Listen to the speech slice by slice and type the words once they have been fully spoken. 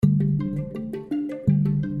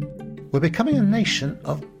We're becoming a nation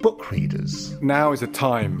of book readers. Now is a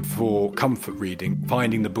time for comfort reading,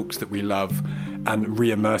 finding the books that we love and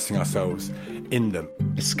re-immersing ourselves in them.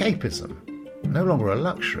 Escapism, no longer a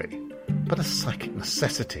luxury, but a psychic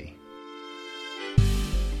necessity.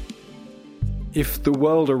 If the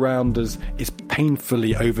world around us is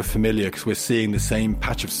painfully overfamiliar because we're seeing the same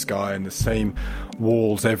patch of sky and the same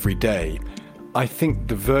walls every day, I think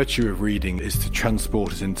the virtue of reading is to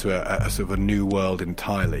transport us into a sort of a new world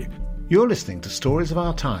entirely. You're listening to Stories of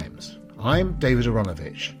Our Times. I'm David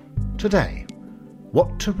Aronovich. Today,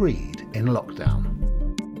 what to read in lockdown.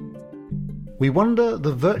 We wander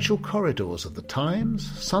the virtual corridors of the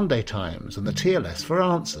Times, Sunday Times and the TLS for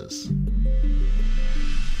answers.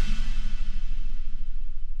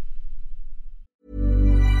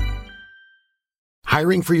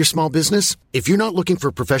 Hiring for your small business? If you're not looking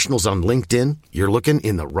for professionals on LinkedIn, you're looking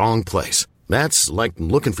in the wrong place. That's like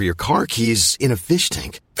looking for your car keys in a fish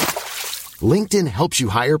tank. LinkedIn helps you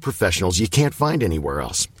hire professionals you can't find anywhere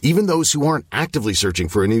else, even those who aren't actively searching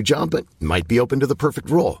for a new job but might be open to the perfect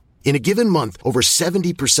role. In a given month, over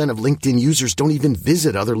 70% of LinkedIn users don't even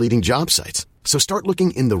visit other leading job sites. So start looking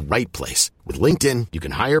in the right place. With LinkedIn, you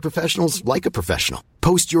can hire professionals like a professional.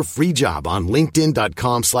 Post your free job on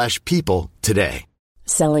linkedin.com/people today.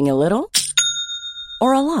 Selling a little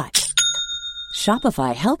or a lot?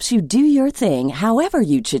 Shopify helps you do your thing however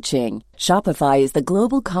you cha-ching. Shopify is the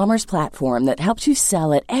global commerce platform that helps you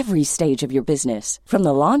sell at every stage of your business. From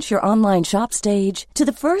the launch your online shop stage to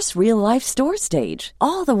the first real-life store stage,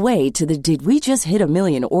 all the way to the did we just hit a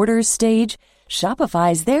million orders stage.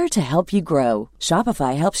 Shopify is there to help you grow.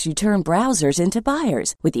 Shopify helps you turn browsers into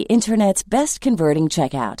buyers with the internet's best converting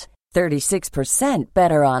checkout. 36%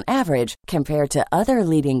 better on average compared to other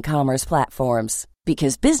leading commerce platforms.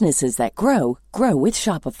 Because businesses that grow, grow with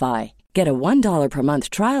Shopify. Get a $1 per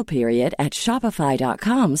month trial period at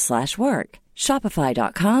shopify.com/work.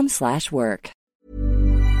 Shopify.com/work.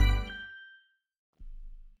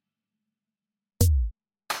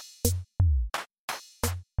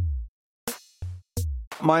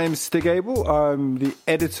 My name's Stig Abel. I'm the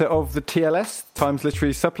editor of the TLS, Times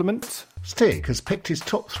Literary Supplement. Stig has picked his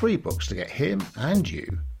top 3 books to get him and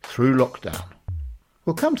you through lockdown.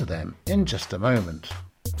 We'll come to them in just a moment.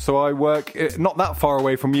 So I work not that far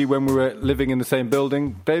away from you when we were living in the same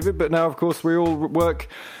building, David, but now, of course, we all work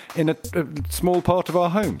in a small part of our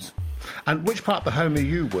homes. And which part of the home are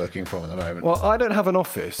you working from at the moment? Well, I don't have an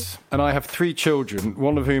office, and I have 3 children,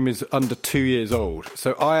 one of whom is under 2 years old.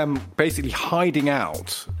 So I am basically hiding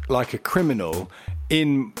out like a criminal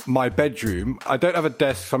in my bedroom. I don't have a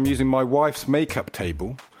desk, so I'm using my wife's makeup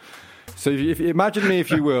table. So if you imagine me,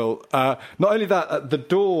 if you will, not only that, the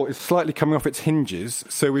door is slightly coming off its hinges,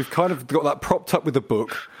 so we've kind of got that propped up with a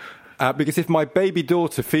book, because if my baby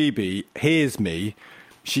daughter, Phoebe, hears me,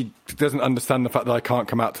 she doesn't understand the fact that I can't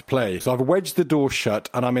come out to play. So I've wedged the door shut,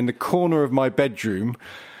 and I'm in the corner of my bedroom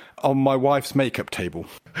on my wife's makeup table.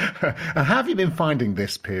 And how have you been finding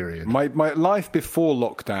this period? My life before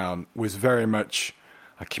lockdown was very much...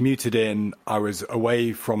 I commuted in, I was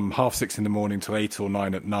away from 6:30 in the morning till 8 or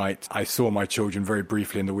 9 at night. I saw my children very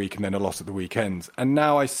briefly in the week and then a lot at the weekends. And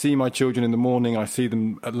now I see my children in the morning, I see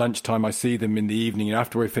them at lunchtime, I see them in the evening. And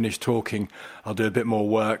after we finish talking, I'll do a bit more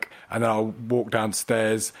work and then I'll walk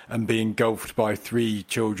downstairs and be engulfed by 3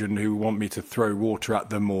 children who want me to throw water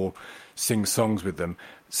at them or sing songs with them.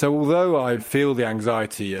 So although I feel the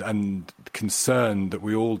anxiety and concern that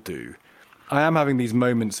we all do, I am having these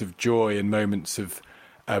moments of joy and moments of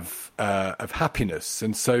happiness,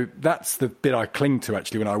 and so that's the bit I cling to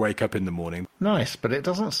actually when I wake up in the morning. Nice, but it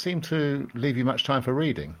doesn't seem to leave you much time for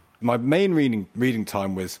reading. My main reading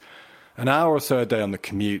time was an hour or so a day on the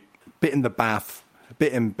commute, a bit in the bath, a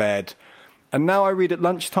bit in bed, and now I read at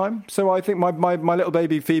lunchtime. So I think my little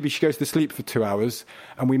baby Phoebe, she goes to sleep for 2 hours,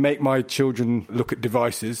 and we make my children look at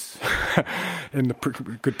devices, in the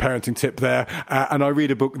good parenting tip there, and I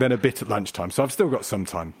read a book then a bit at lunchtime, so I've still got some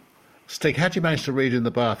time. Stig, how do you manage to read in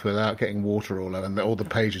the bath without getting water all over and all the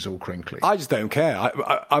pages all crinkly? I just don't care.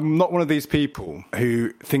 I'm not one of these people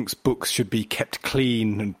who thinks books should be kept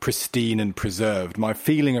clean and pristine and preserved. My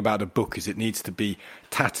feeling about a book is it needs to be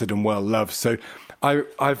tattered and well loved. So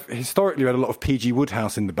I've historically read a lot of P.G.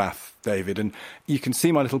 Wodehouse in the bath, David, and you can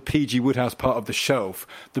see my little P.G. Wodehouse part of the shelf.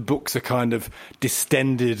 The books are kind of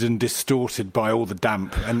distended and distorted by all the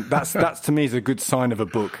damp, and that's to me is a good sign of a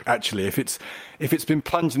book, actually. If it's been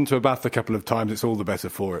plunged into a bath a couple of times, it's all the better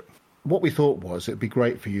for it. What we thought was it'd be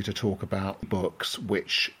great for you to talk about books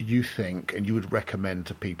which you think and you would recommend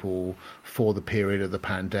to people for the period of the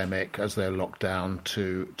pandemic as they're locked down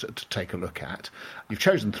to take a look at. You've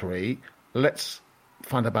chosen 3. Let's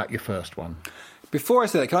find out about your first one. Before I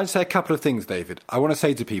say that, can I just say a couple of things, David? I want to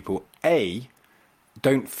say to people, A,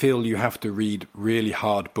 don't feel you have to read really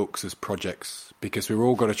hard books as projects, because we're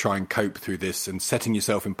all got to try and cope through this, and setting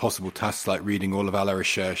yourself impossible tasks like reading all of À la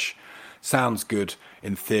Recherche sounds good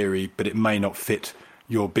in theory, but it may not fit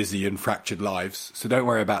your busy and fractured lives. So don't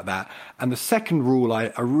worry about that. And the second rule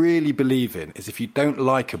I really believe in is if you don't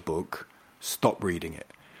like a book, stop reading it.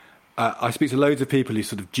 I speak to loads of people who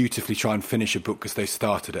sort of dutifully try and finish a book because they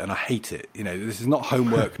started it, and I hate it. You know, this is not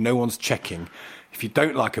homework. No one's checking. If you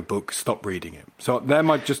don't like a book, stop reading it. So they're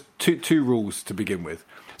my just two rules to begin with.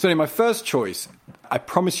 So anyway, my first choice, I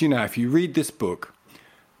promise you now, if you read this book,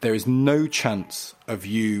 there is no chance of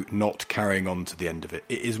you not carrying on to the end of it.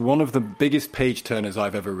 It is one of the biggest page-turners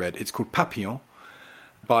I've ever read. It's called Papillon,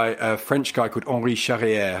 by a French guy called Henri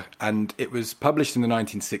Charrière, and it was published in the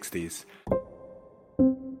 1960s.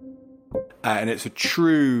 And it's a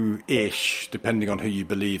true-ish, depending on who you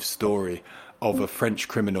believe, story of a French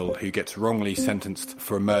criminal who gets wrongly sentenced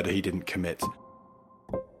for a murder he didn't commit.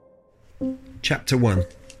 Chapter 1.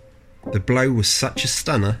 The blow was such a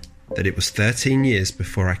stunner that it was 13 years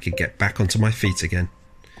before I could get back onto my feet again.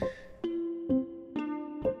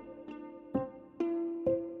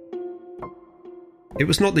 It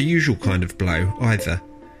was not the usual kind of blow either,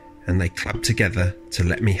 and they clubbed together to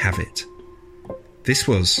let me have it. This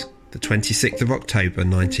was the 26th of October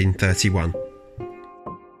 1931.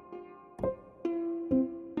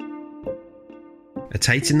 At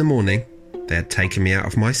 8 in the morning, they had taken me out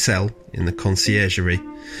of my cell in the conciergerie,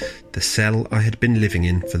 the cell I had been living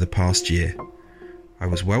in for the past year. I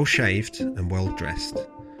was well shaved and well dressed.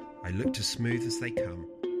 I looked as smooth as they come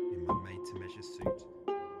in my made-to-measure suit.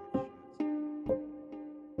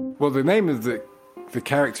 Well, the name of the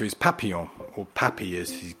character is Papillon, or Papy as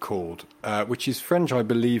he's called, which is French, I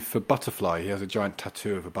believe, for butterfly. He has a giant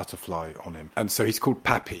tattoo of a butterfly on him, and so he's called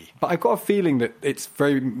Papy. But I've got a feeling that it's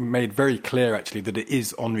made very clear, actually, that it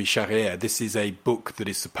is Henri Charrière. This is a book that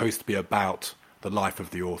is supposed to be about the life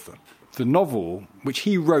of the author. The novel, which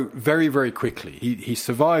he wrote very, very quickly, he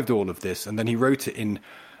survived all of this, and then he wrote it in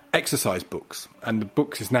exercise books, and the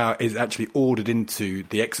book is actually ordered into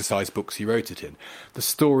the exercise books he wrote it in. The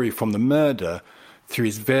story from the murder through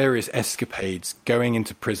his various escapades, going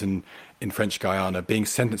into prison in French Guiana, being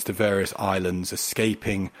sentenced to various islands,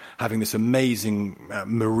 escaping, having this amazing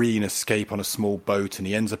marine escape on a small boat, and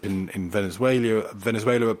he ends up in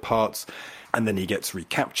Venezuela at parts, and then he gets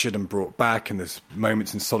recaptured and brought back, and there's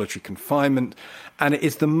moments in solitary confinement, and it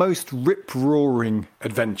is the most rip-roaring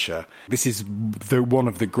adventure. This is one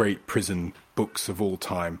of the great prison books of all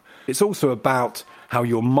time. It's also about how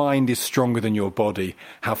your mind is stronger than your body,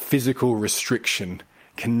 how physical restriction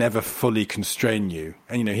can never fully constrain you.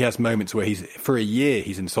 And, you know, he has moments where for a year,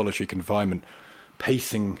 he's in solitary confinement,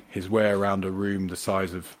 pacing his way around a room the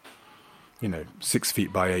size of, 6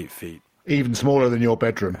 feet by 8 feet. Even smaller than your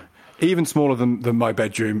bedroom. Even smaller than my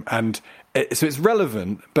bedroom. And so it's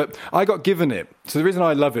relevant, but I got given it. So the reason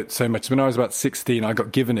I love it so much, when I was about 16, I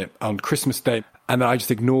got given it on Christmas Day. And then I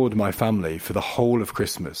just ignored my family for the whole of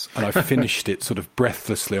Christmas. And I finished it sort of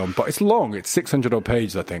breathlessly but it's long, it's 600 odd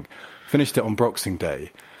pages, I think. Finished it on Boxing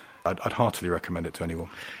Day. I'd heartily recommend it to anyone.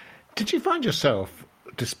 Did you find yourself,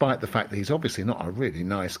 despite the fact that he's obviously not a really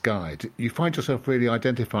nice guy, you find yourself really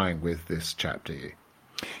identifying with this chap, do you?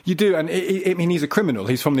 You do, and he's a criminal.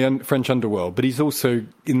 He's from the French underworld, but he's also,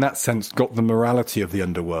 in that sense, got the morality of the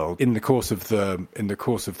underworld. In the course of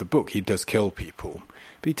the book, he does kill people,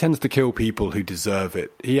 but he tends to kill people who deserve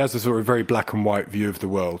it. He has a sort of very black and white view of the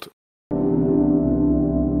world.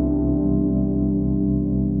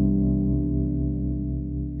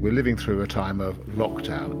 We're living through a time of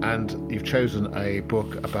lockdown, and you've chosen a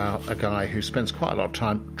book about a guy who spends quite a lot of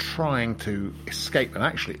time trying to escape and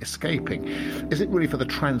actually escaping. Is it really for the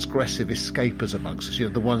transgressive escapers amongst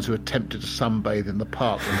us, the ones who are tempted to sunbathe in the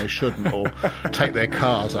park when they shouldn't, or take their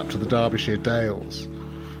cars up to the Derbyshire Dales?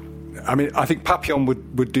 I mean, I think Papillon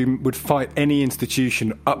would fight any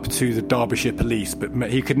institution up to the Derbyshire Police, but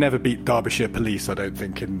he could never beat Derbyshire Police, I don't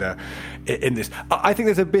think, in this. I think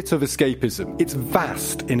there's a bit of escapism. It's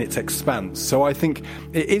vast in its expanse, so I think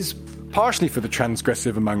it is partially for the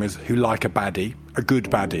transgressive among us who like a baddie, a good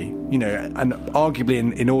baddie, and arguably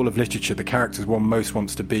in all of literature, the characters one most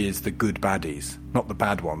wants to be is the good baddies, not the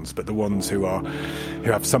bad ones, but the ones who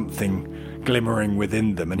have something glimmering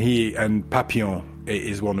within them, and Papillon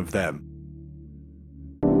is one of them.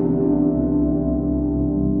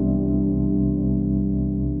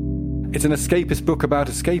 It's an escapist book about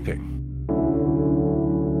escaping.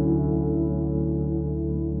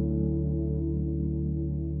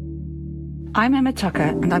 I'm Emma Tucker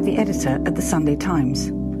and I'm the editor at the Sunday Times.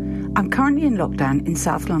 I'm currently in lockdown in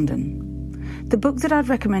South London. The book that I'd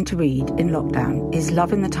recommend to read in lockdown is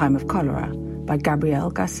Love in the Time of Cholera by Gabriel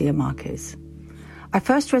Garcia Marquez. I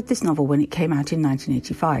first read this novel when it came out in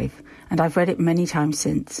 1985, and I've read it many times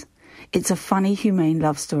since. It's a funny, humane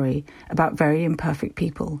love story about very imperfect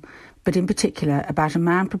people, but in particular about a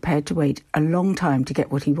man prepared to wait a long time to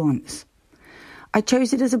get what he wants. I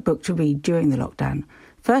chose it as a book to read during the lockdown,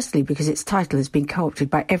 firstly because its title has been co-opted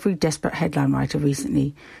by every desperate headline writer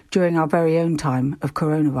recently, during our very own time of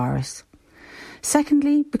coronavirus.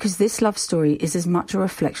 Secondly, because this love story is as much a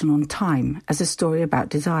reflection on time as a story about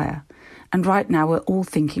desire. And right now we're all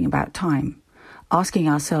thinking about time, asking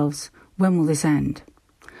ourselves, when will this end?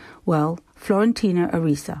 Well, Florentina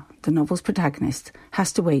Arisa, the novel's protagonist,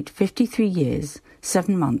 has to wait 53 years,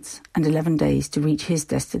 7 months and 11 days to reach his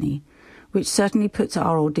destiny, which certainly puts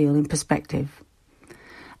our ordeal in perspective.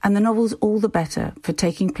 And the novel's all the better for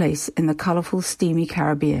taking place in the colourful, steamy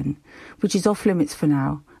Caribbean, which is off limits for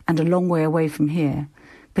now and a long way away from here,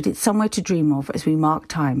 but it's somewhere to dream of as we mark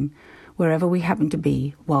time, wherever we happen to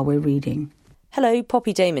be while we're reading. Hello,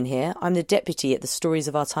 Poppy Damon here. I'm the deputy at the Stories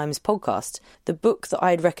of Our Times podcast. The book that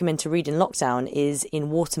I'd recommend to read in lockdown is In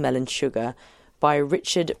Watermelon Sugar by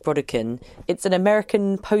Richard Brautigan. It's an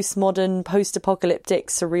American postmodern, post-apocalyptic,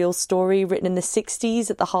 surreal story written in the 60s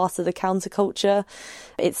at the heart of the counterculture.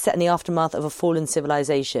 It's set in the aftermath of a fallen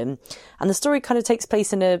civilization. And the story kind of takes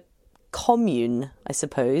place in a commune, I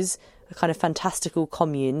suppose, a kind of fantastical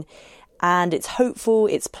commune. And it's hopeful,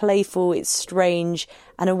 it's playful, it's strange,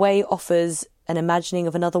 and in a way offers an imagining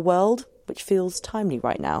of another world, which feels timely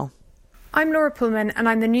right now. I'm Laura Pullman, and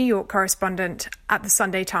I'm the New York correspondent at the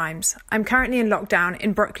Sunday Times. I'm currently in lockdown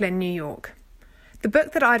in Brooklyn, New York. The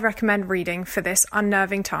book that I'd recommend reading for this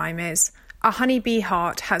unnerving time is A Honeybee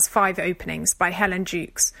Heart Has 5 Openings by Helen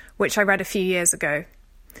Jukes, which I read a few years ago.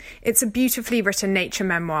 It's a beautifully written nature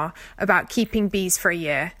memoir about keeping bees for a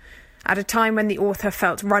year, at a time when the author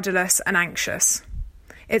felt rudderless and anxious.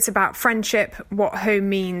 It's about friendship, what home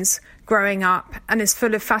means, growing up, and is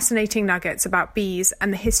full of fascinating nuggets about bees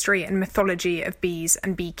and the history and mythology of bees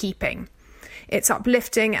and beekeeping. It's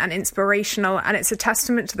uplifting and inspirational, and it's a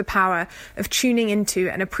testament to the power of tuning into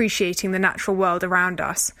and appreciating the natural world around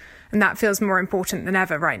us, and that feels more important than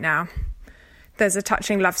ever right now. There's a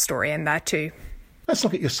touching love story in there too. Let's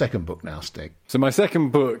look at your second book now, Stig. So my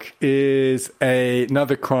second book is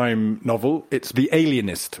another crime novel. It's The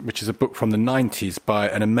Alienist, which is a book from the 90s by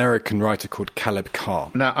an American writer called Caleb Carr.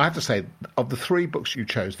 Now, I have to say, of the 3 books you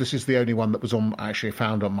chose, this is the only one that was actually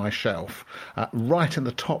found on my shelf, right in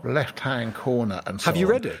the top left-hand corner. And so Have you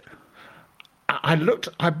read it?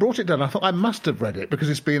 I brought it down. I thought I must have read it because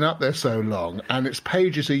it's been up there so long and its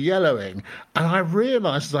pages are yellowing. And I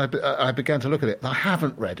realised as I began to look at it that I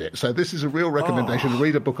haven't read it. So this is a real recommendation to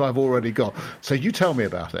read a book I've already got. So you tell me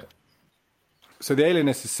about it. So The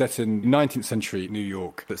Alienist is set in 19th century New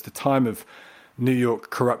York. It's the time of New York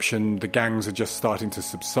corruption. The gangs are just starting to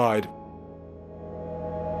subside.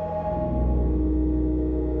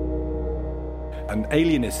 An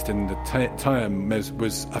alienist in the term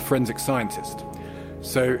was a forensic scientist.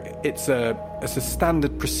 So it's a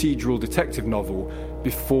standard procedural detective novel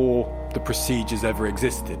before the procedures ever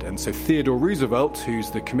existed. And so Theodore Roosevelt,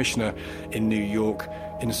 who's the commissioner in New York,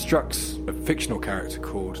 instructs a fictional character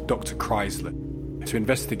called Dr. Chrysler to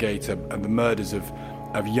investigate the murders of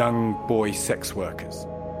young boy sex workers.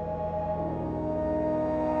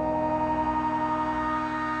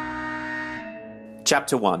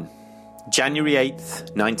 Chapter 1. January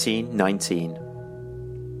 8th,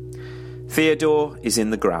 1919. Theodore is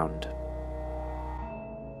in the ground.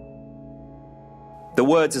 The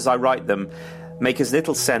words as I write them make as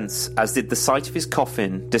little sense as did the sight of his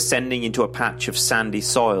coffin descending into a patch of sandy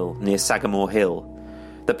soil near Sagamore Hill,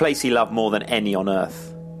 the place he loved more than any on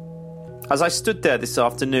earth. As I stood there this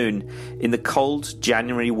afternoon in the cold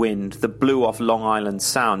January wind that blew off Long Island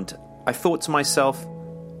Sound, I thought to myself,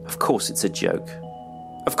 of course it's a joke.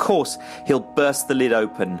 Of course, he'll burst the lid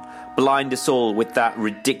open, blind us all with that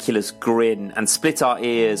ridiculous grin, and split our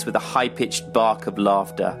ears with a high-pitched bark of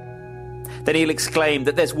laughter. Then he'll exclaim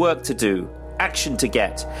that there's work to do, action to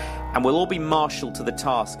get, and we'll all be marshalled to the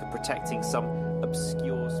task of protecting some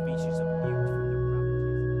obscure species of newt from the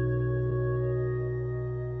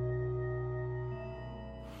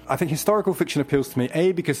ravages. I think historical fiction appeals to me,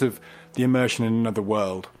 A, because of the immersion in another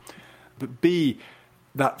world, but B,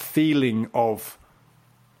 that feeling of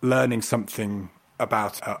learning something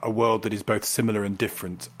about a world that is both similar and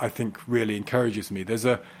different, I think really encourages me. There's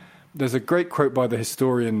a great quote by the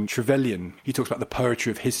historian Trevelyan. He talks about the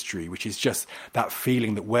poetry of history, which is just that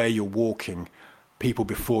feeling that where you're walking, people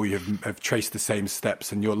before you have traced the same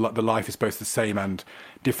steps, and the life is both the same and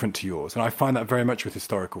different to yours. And I find that very much with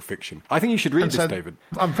historical fiction. I think you should read this, David.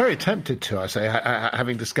 I'm very tempted to, I say,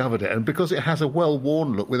 having discovered it, and because it has a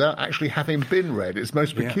well-worn look without actually having been read. It's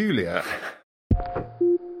most peculiar.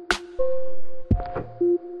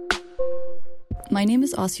 My name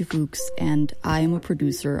is Asya Fuchs, and I am a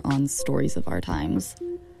producer on Stories of Our Times.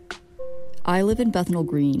 I live in Bethnal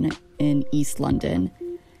Green in East London,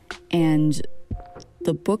 and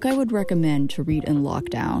the book I would recommend to read in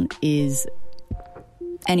lockdown is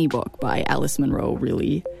any book by Alice Munro,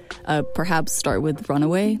 really. Perhaps start with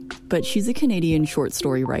Runaway, but she's a Canadian short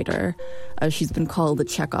story writer. She's been called the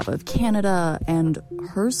Chekhov of Canada, and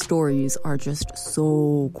her stories are just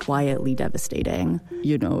so quietly devastating.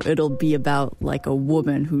 You know, it'll be about like a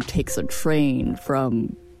woman who takes a train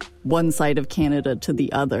from one side of Canada to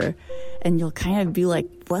the other, and you'll kind of be like,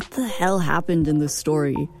 what the hell happened in this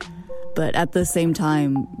story? But at the same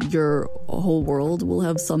time, your whole world will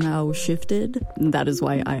have somehow shifted. And that is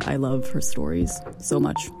why I love her stories so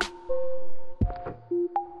much.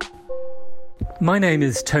 My name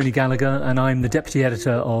is Tony Gallagher, and I'm the deputy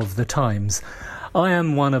editor of The Times. I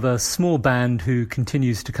am one of a small band who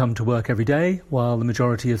continues to come to work every day, while the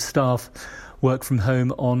majority of staff work from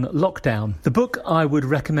home on lockdown. The book I would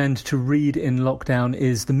recommend to read in lockdown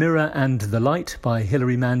is The Mirror and the Light by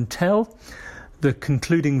Hilary Mantel, the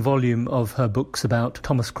concluding volume of her books about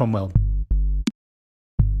Thomas Cromwell.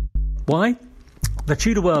 Why? The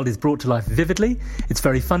Tudor world is brought to life vividly, it's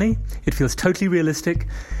very funny, it feels totally realistic,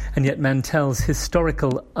 and yet Mantel's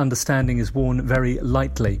historical understanding is worn very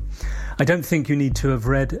lightly. I don't think you need to have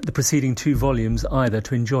read the preceding 2 volumes either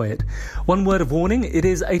to enjoy it. One word of warning, it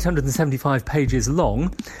is 875 pages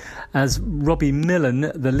long. As Robbie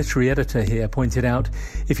Millen, the literary editor here, pointed out,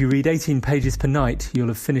 if you read 18 pages per night, you'll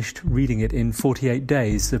have finished reading it in 48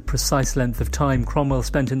 days, the precise length of time Cromwell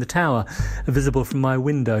spent in the Tower, visible from my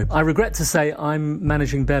window. I regret to say I'm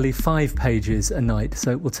managing barely 5 pages a night,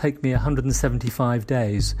 so it will take me 175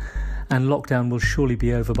 days, and lockdown will surely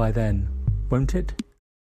be over by then, won't it?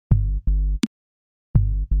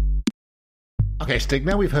 OK, Stig,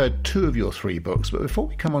 now we've heard 2 of your 3 books, but before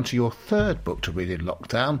we come on to your 3rd book to read in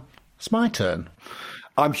lockdown, it's my turn.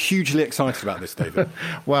 I'm hugely excited about this, David.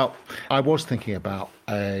 Well, I was thinking about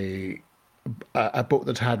a book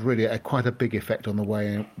that had really quite a big effect on the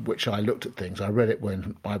way in which I looked at things. I read it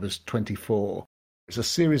when I was 24. It's a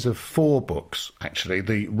series of 4 books, actually.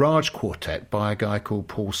 The Raj Quartet by a guy called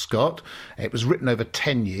Paul Scott. It was written over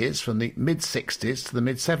 10 years, from the mid-60s to the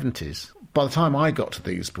mid-70s. By the time I got to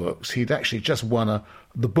these books, he'd actually just won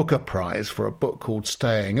the Booker Prize for a book called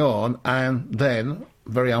Staying On, and then,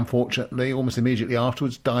 very unfortunately, almost immediately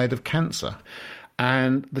afterwards, died of cancer.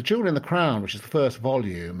 And The Jewel in the Crown, which is the first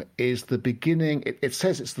volume, is the beginning. It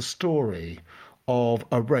says it's the story of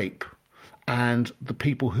a rape and the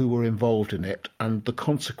people who were involved in it and the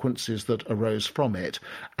consequences that arose from it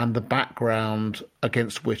and the background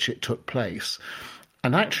against which it took place.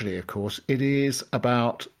 And actually, of course, it is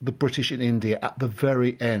about the British in India at the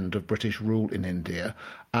very end of British rule in India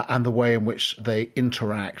and the way in which they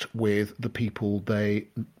interact with the people they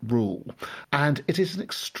rule. And it is an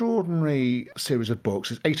extraordinary series of books.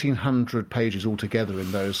 It's 1,800 pages altogether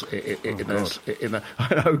in those.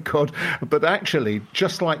 Oh, God. But actually,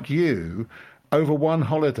 just like you, over one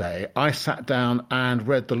holiday, I sat down and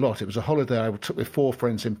read the lot. It was a holiday I took with 4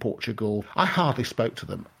 friends in Portugal. I hardly spoke to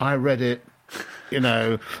them. I read it,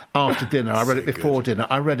 after dinner. I read it before dinner.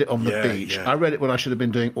 I read it on the beach. I read it when I should have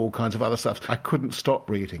been doing all kinds of other stuff. I couldn't stop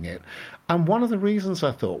reading it. And one of the reasons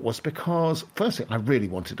I thought was because, firstly, I really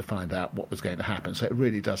wanted to find out what was going to happen. So it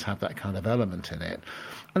really does have that kind of element in it.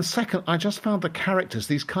 And second, I just found the characters,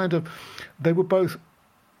 they were both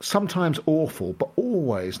sometimes awful, but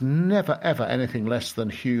always, never, ever anything less than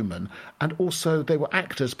human. And also they were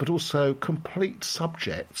actors, but also complete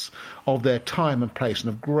subjects of their time and place and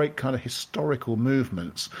of great kind of historical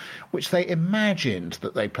movements, which they imagined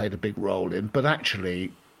that they played a big role in, but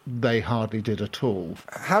actually they hardly did at all.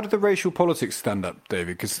 How did the racial politics stand up,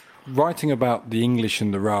 David? Because writing about the English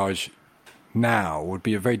and the Raj now would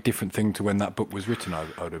be a very different thing to when that book was written, I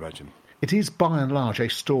would imagine. It is, by and large, a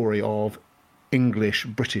story of English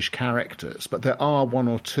British characters, but there are 1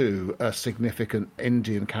 or 2 significant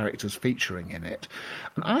Indian characters featuring in it.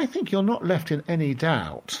 And I think you're not left in any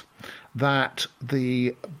doubt that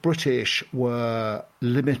the British were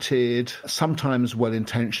limited, sometimes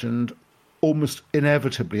well-intentioned, almost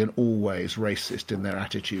inevitably and always racist in their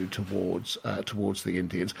attitude towards the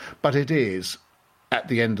Indians. But it is, at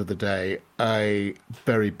the end of the day, a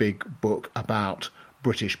very big book about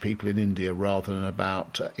British people in India rather than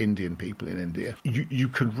about Indian people in India. You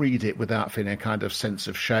can read it without feeling a kind of sense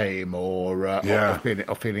of shame or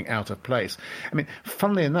feeling out of place. I mean,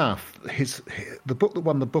 funnily enough, the book that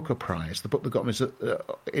won the Booker Prize, the book that got me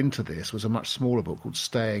into this, was a much smaller book called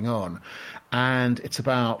Staying On, and it's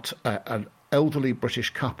about an elderly British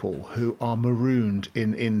couple who are marooned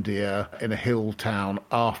in India in a hill town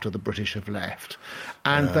after the British have left.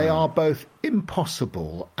 And they are both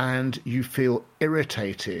impossible, and you feel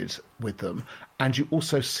irritated with them, and you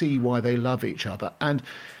also see why they love each other. And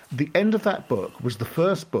the end of that book was the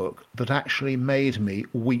first book that actually made me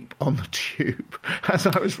weep on the tube as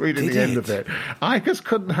I was reading end of it. I just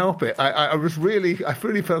couldn't help it. I really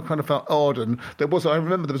felt odd, and I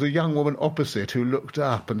remember there was a young woman opposite who looked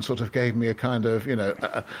up and sort of gave me a kind of,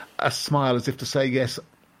 a smile as if to say, yes,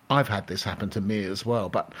 I've had this happen to me as well.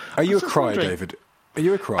 But are you a crier, David? Are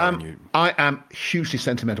you a crier? I am hugely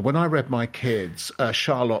sentimental. When I read my kids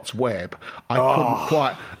Charlotte's Web,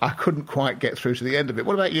 I couldn't quite get through to the end of it.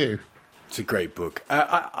 What about you? It's a great book.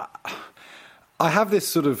 I have this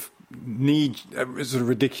sort of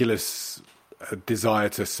ridiculous desire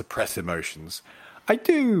to suppress emotions. I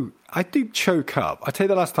do choke up. I tell you,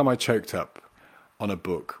 the last time I choked up on a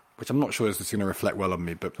book, which I'm not sure is going to reflect well on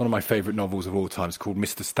me, but one of my favourite novels of all time is called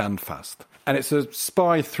Mr. Standfast. And it's a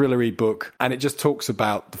spy thrillery book, and it just talks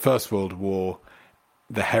about the First World War,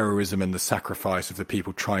 the heroism and the sacrifice of the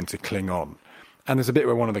people trying to cling on. And there's a bit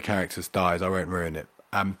where one of the characters dies. I won't ruin it.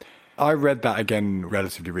 I read that again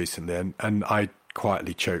relatively recently, and I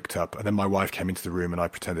quietly choked up. And then my wife came into the room, and I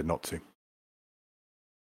pretended not to.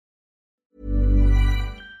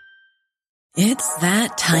 It's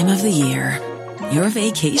that time of the year. Your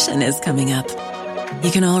vacation is coming up. You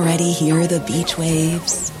can already hear the beach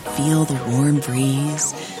waves, feel the warm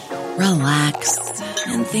breeze, relax,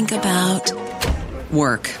 and think about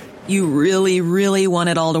work. You really, really want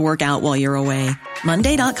it all to work out while you're away.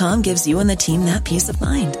 Monday.com gives you and the team that peace of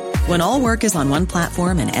mind. When all work is on one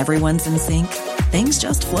platform and everyone's in sync, things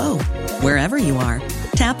just flow. Wherever you are,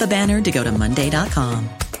 tap the banner to go to Monday.com.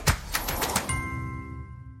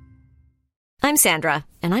 I'm Sandra,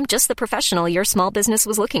 and I'm just the professional your small business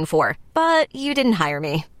was looking for. But you didn't hire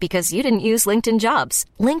me because you didn't use LinkedIn Jobs.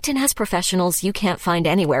 LinkedIn has professionals you can't find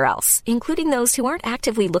anywhere else, including those who aren't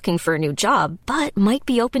actively looking for a new job, but might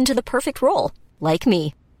be open to the perfect role, like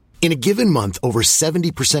me. In a given month, over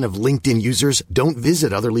 70% of LinkedIn users don't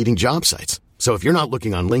visit other leading job sites. So if you're not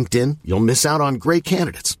looking on LinkedIn, you'll miss out on great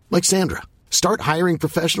candidates, like Sandra. Start hiring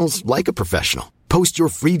professionals like a professional. Post your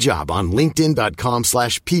free job on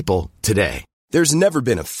linkedin.com/people today. There's never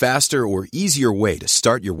been a faster or easier way to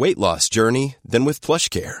start your weight loss journey than with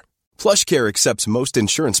PlushCare. PlushCare accepts most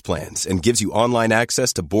insurance plans and gives you online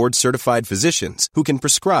access to board-certified physicians who can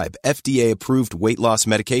prescribe FDA-approved weight loss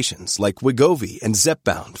medications like Wegovy and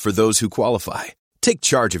Zepbound for those who qualify. Take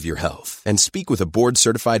charge of your health and speak with a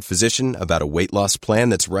board-certified physician about a weight loss plan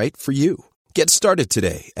that's right for you. Get started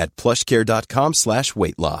today at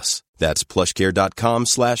plushcare.com/weight-loss. That's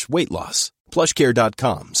plushcare.com/weight-loss.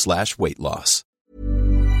 plushcare.com/weight-loss.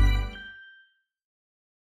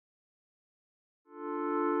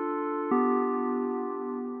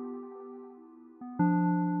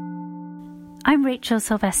 I'm Rachel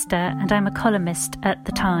Sylvester and I'm a columnist at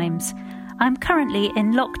The Times. I'm currently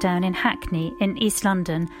in lockdown in Hackney in East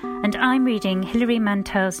London, and I'm reading Hilary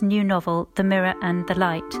Mantel's new novel The Mirror and the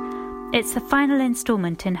Light. It's the final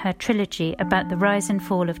instalment in her trilogy about the rise and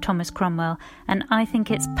fall of Thomas Cromwell, and I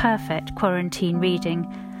think it's perfect quarantine reading.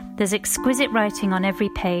 There's exquisite writing on every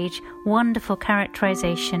page, wonderful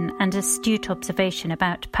characterisation and astute observation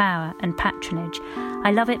about power and patronage.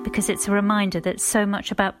 I love it because it's a reminder that so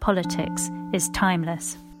much about politics is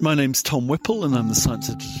timeless. My name's Tom Whipple and I'm the science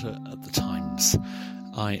editor at The Times.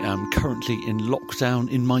 I am currently in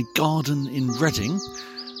lockdown in my garden in Reading.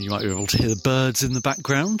 You might be able to hear the birds in the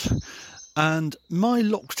background. And my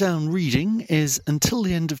lockdown reading is Until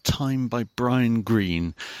the End of Time by Brian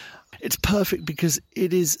Greene. It's perfect because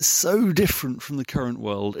it is so different from the current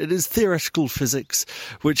world. It is theoretical physics,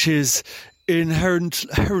 which is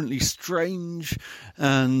inherently strange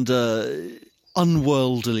and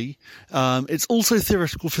unworldly. It's also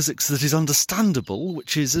theoretical physics that is understandable,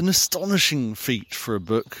 which is an astonishing feat for a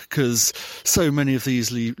book, because so many of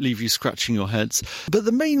these leave you scratching your heads. But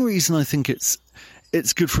the main reason I think it's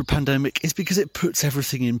good for a pandemic is because it puts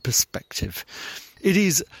everything in perspective. It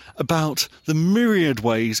is about the myriad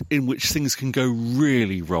ways in which things can go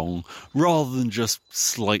really wrong, rather than just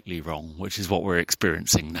slightly wrong, which is what we're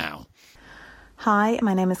experiencing now. Hi,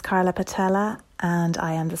 my name is Carla Patella, and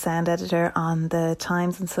I am the sound editor on the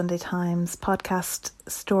Times and Sunday Times podcast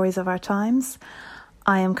Stories of Our Times.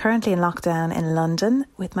 I am currently in lockdown in London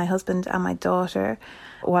with my husband and my daughter.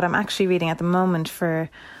 What I'm actually reading at the moment for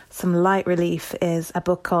some light relief is a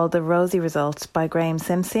book called The Rosie Result by Graham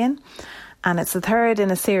Simpson. And it's the third in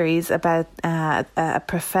a series about a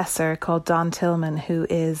professor called Don Tillman who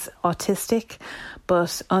is autistic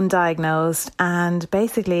but undiagnosed. And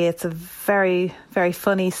basically it's a very, very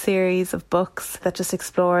funny series of books that just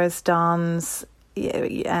explores Don's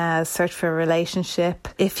search for a relationship.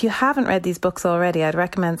 If you haven't read these books already, I'd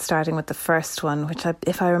recommend starting with the first one, which,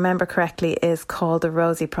 if I remember correctly, is called The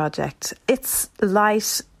Rosie Project. It's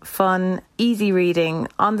light, fun, easy reading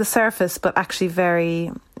on the surface, but actually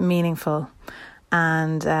very meaningful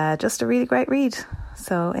and just a really great read.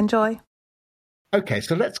 So enjoy. Okay,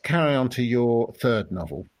 so let's carry on to your third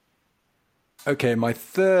novel. Okay, my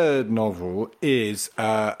third novel is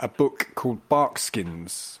a book called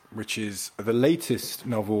Barkskins, which is the latest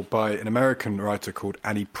novel by an American writer called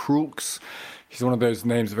Annie Proulx. She's one of those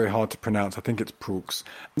names very hard to pronounce. I think it's Proulx.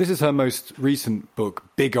 This is her most recent book,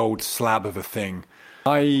 Big Old Slab of a Thing.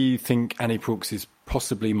 I think Annie Proulx is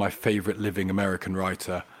possibly my favourite living American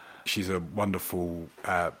writer. She's a wonderful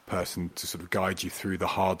person to sort of guide you through the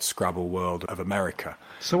hard scrabble world of America.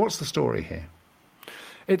 So what's the story here?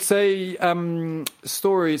 It's a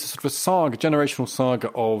story, it's a sort of a saga, generational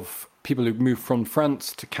saga of people who moved from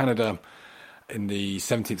France to Canada in the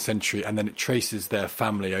 17th century, and then it traces their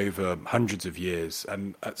family over hundreds of years.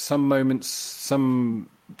 And at some moments, some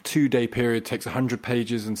 2-day period takes 100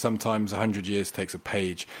 pages, and sometimes 100 years takes a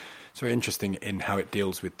page. It's very interesting in how it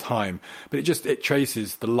deals with time. But it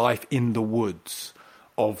traces the life in the woods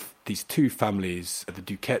of these two families, the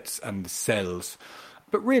Duquettes and the Sells.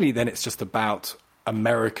 But really then it's just about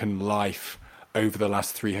American life over the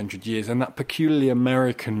last 300 years and that peculiarly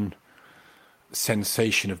American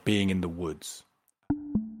sensation of being in the woods.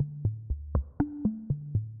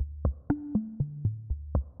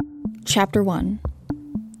 Chapter 1.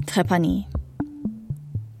 Trépanier.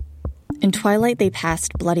 In twilight they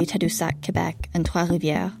passed bloody Tadoussac, Quebec, and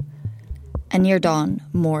Trois-Rivières, and near dawn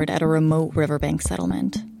moored at a remote riverbank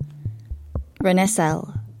settlement. René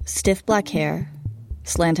Selle, stiff black hair,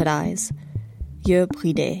 slanted eyes, yeux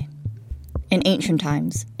bridés. In ancient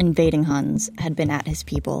times, invading Huns had been at his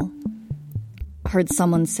people. Heard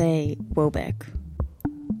someone say, Wobeck.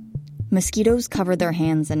 Mosquitoes covered their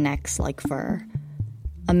hands and necks like fur.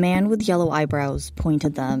 A man with yellow eyebrows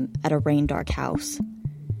pointed them at a rain-dark house.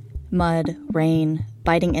 Mud, rain,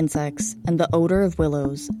 biting insects, and the odor of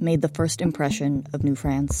willows made the first impression of New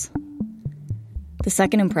France. The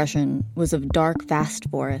second impression was of dark, vast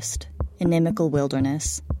forest, inimical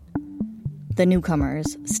wilderness. The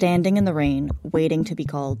newcomers, standing in the rain, waiting to be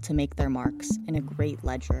called to make their marks in a great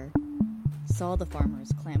ledger, saw the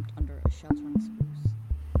farmers clamped under a sheltering spruce.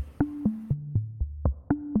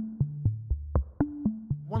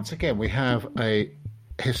 Once again, we have a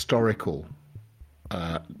historical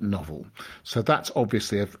novel. So that's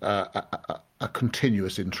obviously a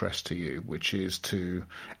continuous interest to you, which is to,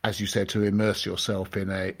 as you said, to immerse yourself in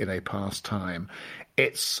a past time.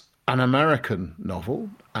 It's an American novel,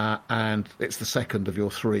 and it's the second of your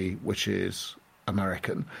three, which is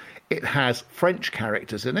American. It has French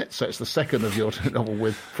characters in it, so it's the second of your novel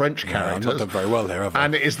with French characters. I've not done very well there, have I?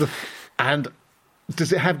 And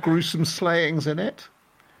does it have gruesome slayings in it?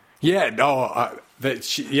 Yeah, no.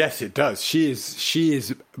 Yes, it does. She is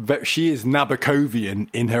Nabokovian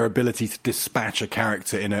in her ability to dispatch a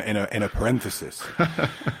character in a parenthesis.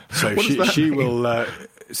 So she will.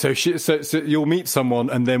 So you'll meet someone,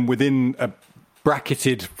 and then within a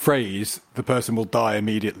bracketed phrase, the person will die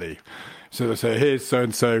immediately. So they say, "Here's so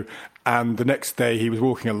and so," and the next day he was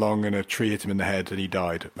walking along, and a tree hit him in the head, and he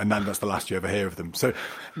died. And then that's the last you ever hear of them. So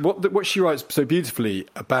what she writes so beautifully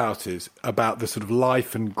about is about the sort of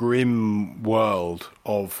life and grim world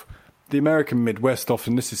of the American Midwest.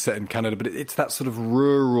 Often this is set in Canada, but it's that sort of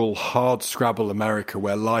rural, hard scrabble America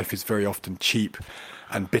where life is very often cheap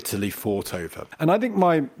and bitterly fought over. And I think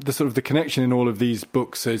the connection in all of these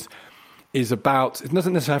books is about, it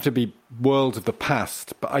doesn't necessarily have to be worlds of the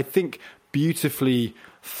past, but I think beautifully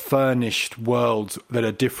furnished worlds that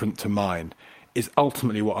are different to mine is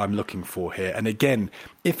ultimately what I'm looking for here. And again,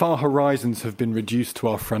 if our horizons have been reduced to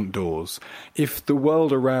our front doors, if the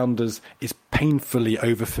world around us is painfully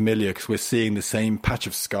overfamiliar because we're seeing the same patch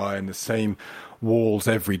of sky and the same walls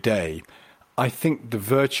every day, I think the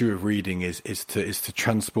virtue of reading is to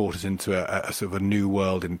transport us into a sort of a new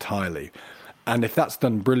world entirely. And if that's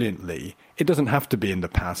done brilliantly, it doesn't have to be in the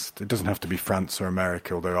past. It doesn't have to be France or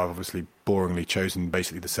America, although I've obviously boringly chosen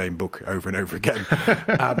basically the same book over and over again.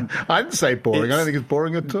 I didn't say boring. I don't think it's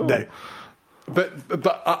boring at all. No.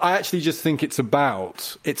 But I actually just think it's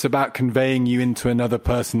about conveying you into another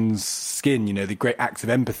person's skin, you know, the great acts of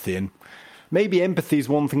empathy. And maybe empathy is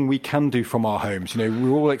one thing we can do from our homes. You know,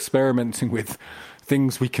 we're all experimenting with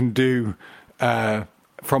things we can do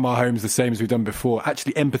from our homes the same as we've done before.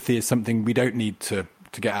 Actually, empathy is something we don't need to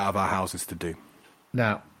get out of our houses to do.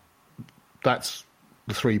 Now, that's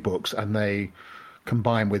the 3 books, and they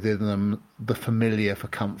combine within them the familiar for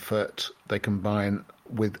comfort. They combine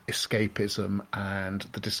with escapism and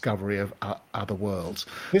the discovery of other worlds.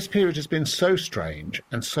 This period has been so strange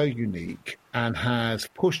and so unique and has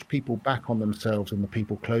pushed people back on themselves and the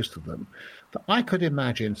people close to them that I could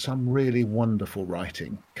imagine some really wonderful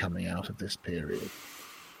writing coming out of this period.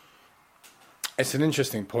 It's an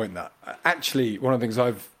interesting point, that. Actually, one of the things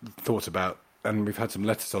I've thought about, and we've had some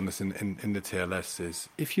letters on this in the TLS, is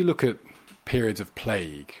if you look at periods of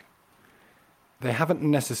plague, they haven't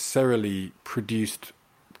necessarily produced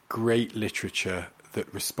great literature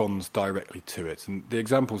that responds directly to it. And the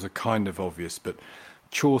examples are kind of obvious, but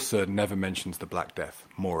Chaucer never mentions the Black Death,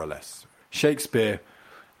 more or less. Shakespeare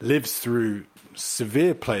lives through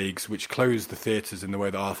severe plagues which close the theatres in the way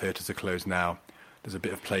that our theatres are closed now. There's a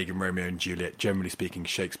bit of plague in Romeo and Juliet. Generally speaking,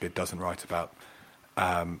 Shakespeare doesn't write about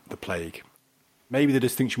the plague. Maybe the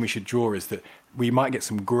distinction we should draw is that we might get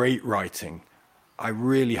some great writing. I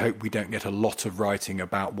really hope we don't get a lot of writing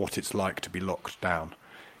about what it's like to be locked down,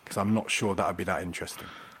 because I'm not sure that would be that interesting.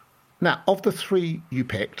 Now, of the 3 you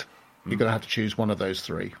picked, you're going to have to choose one of those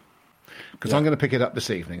 3. Because I'm going to pick it up this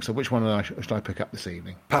evening. So which one should I pick up this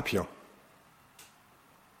evening? Papillon.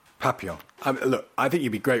 Look, I think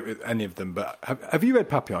you'd be great with any of them, but have you read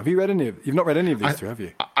Papillon? Have you read any of... You've not read any of these 2, have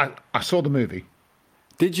you? I saw the movie.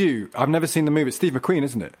 Did you? I've never seen the movie. It's Steve McQueen,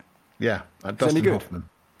 isn't it? Yeah, Dustin Hoffman.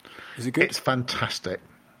 Is it good? It's fantastic.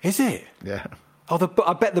 Is it? Yeah. Oh,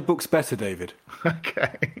 I bet the book's better, David.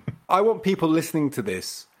 Okay. I want people listening to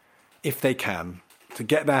this, if they can, to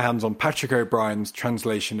get their hands on Patrick O'Brien's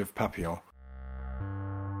translation of Papillon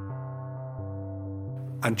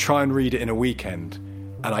and try and read it in a weekend.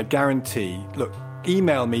 And I guarantee, look,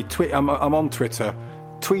 email me, I'm on Twitter,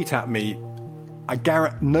 tweet at me. I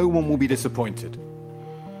guarantee no one will be disappointed.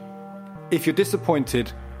 If you're disappointed,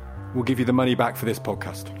 we'll give you the money back for this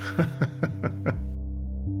podcast.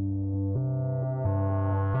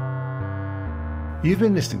 You've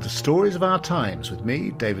been listening to Stories of Our Times with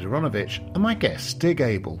me, David Aronovich, and my guest, Stig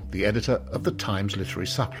Abel, the editor of the Times Literary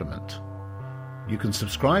Supplement. You can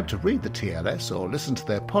subscribe to read the TLS or listen to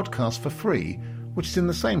their podcast for free, which is in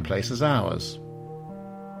the same place as ours.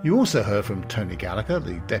 You also heard from Tony Gallagher,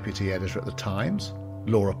 the deputy editor at the Times,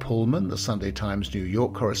 Laura Pullman, the Sunday Times New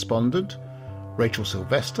York correspondent, Rachel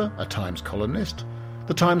Sylvester, a Times columnist,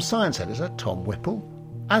 the Times science editor, Tom Whipple,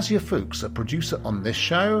 Asya Fuchs, a producer on this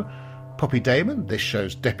show, Poppy Damon, this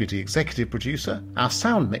show's deputy executive producer, our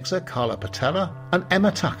sound mixer, Carla Patella, and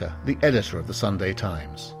Emma Tucker, the editor of the Sunday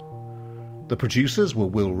Times. The producers were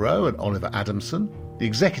Will Rowe and Oliver Adamson. The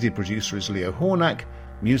executive producer is Leo Hornack.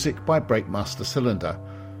 Music by Breakmaster Cylinder.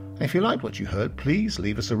 And if you liked what you heard, please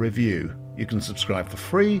leave us a review. You can subscribe for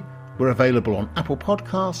free. We're available on Apple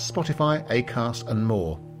Podcasts, Spotify, Acast, and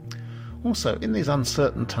more. Also, in these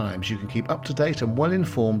uncertain times, you can keep up to date and well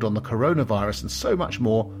informed on the coronavirus and so much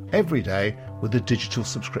more every day with a digital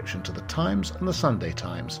subscription to The Times and The Sunday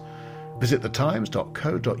Times. Visit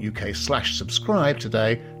thetimes.co.uk/subscribe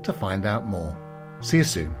today to find out more. See you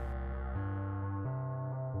soon.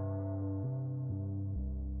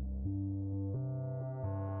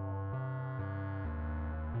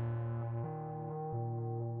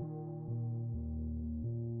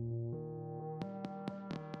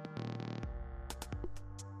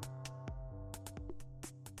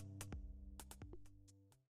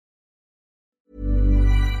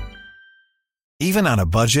 Even on a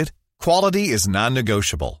budget, quality is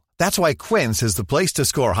non-negotiable. That's why Quince is the place to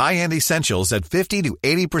score high-end essentials at 50 to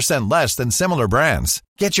 80% less than similar brands.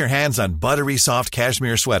 Get your hands on buttery soft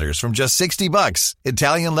cashmere sweaters from just $60,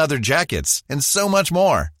 Italian leather jackets, and so much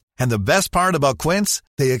more. And the best part about Quince,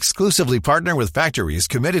 they exclusively partner with factories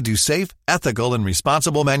committed to safe, ethical, and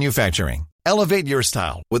responsible manufacturing. Elevate your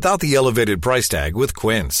style without the elevated price tag with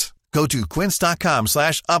Quince. Go to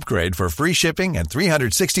quince.com/upgrade for free shipping and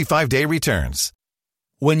 365-day returns.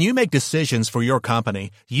 When you make decisions for your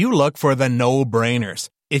company, you look for the no-brainers.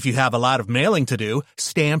 If you have a lot of mailing to do,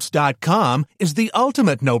 Stamps.com is the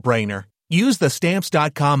ultimate no-brainer. Use the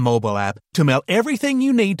Stamps.com mobile app to mail everything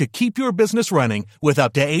you need to keep your business running with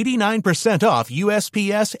up to 89% off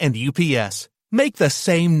USPS and UPS. Make the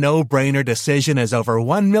same no-brainer decision as over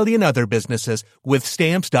 1 million other businesses with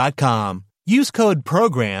Stamps.com. Use code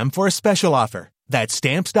PROGRAM for a special offer. That's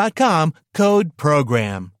Stamps.com, code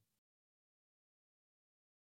PROGRAM.